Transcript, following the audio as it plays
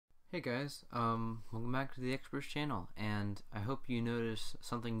Hey guys, welcome back to the Experts channel, and I hope you notice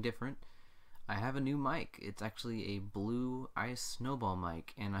something different. I have a new mic. It's actually a Blue Ice Snowball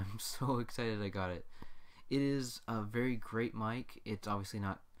mic, and I'm so excited I got it. It is a very great mic. It's obviously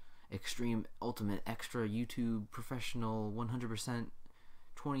not extreme, ultimate, extra YouTube professional 100%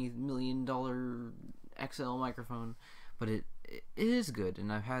 $20 million XL microphone, but it is good,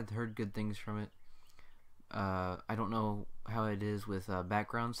 and I've heard good things from it. I don't know how it is with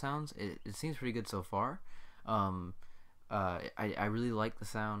background sounds. It seems pretty good so far. Um, I really like the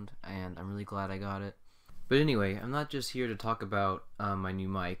sound, and I'm really glad I got it. But anyway, I'm not just here to talk about my new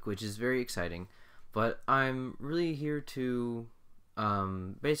mic, which is very exciting, but I'm really here to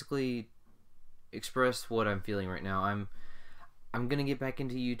basically express what I'm feeling right now. I'm gonna get back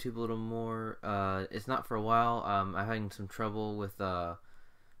into YouTube a little more. It's not for a while. I'm having some trouble with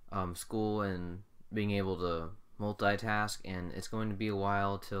school and being able to multitask, and it's going to be a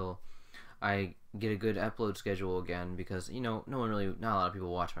while till I get a good upload schedule again, because not a lot of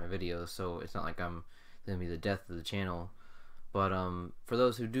people watch my videos, so it's not like I'm gonna be the death of the channel. But for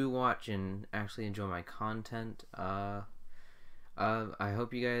those who do watch and actually enjoy my content, I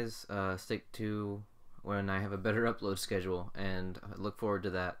hope you guys stick to when I have a better upload schedule, and I look forward to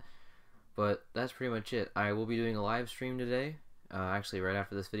that. But that's pretty much it. I will be doing a live stream today, actually right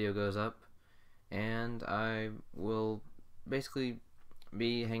after this video goes up, and I will basically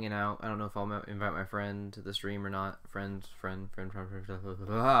be hanging out. I don't know if I'll invite my friend to the stream or not. Friend.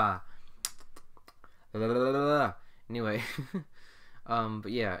 Anyway,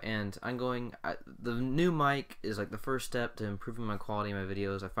 but yeah, and the new mic is like the first step to improving my quality of my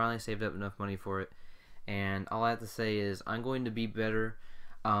videos. I finally saved up enough money for it, and all I have to say is I'm going to be better.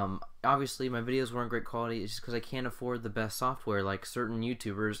 Obviously my videos weren't great quality. It's just because I can't afford the best software like certain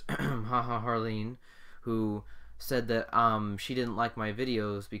YouTubers, haha Harleen, who said that she didn't like my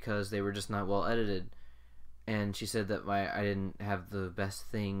videos because they were just not well edited, and she said that I didn't have the best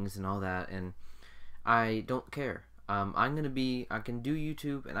things and all that, and I don't care. I can do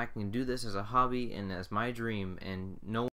YouTube, and I can do this as a hobby and as my dream, and no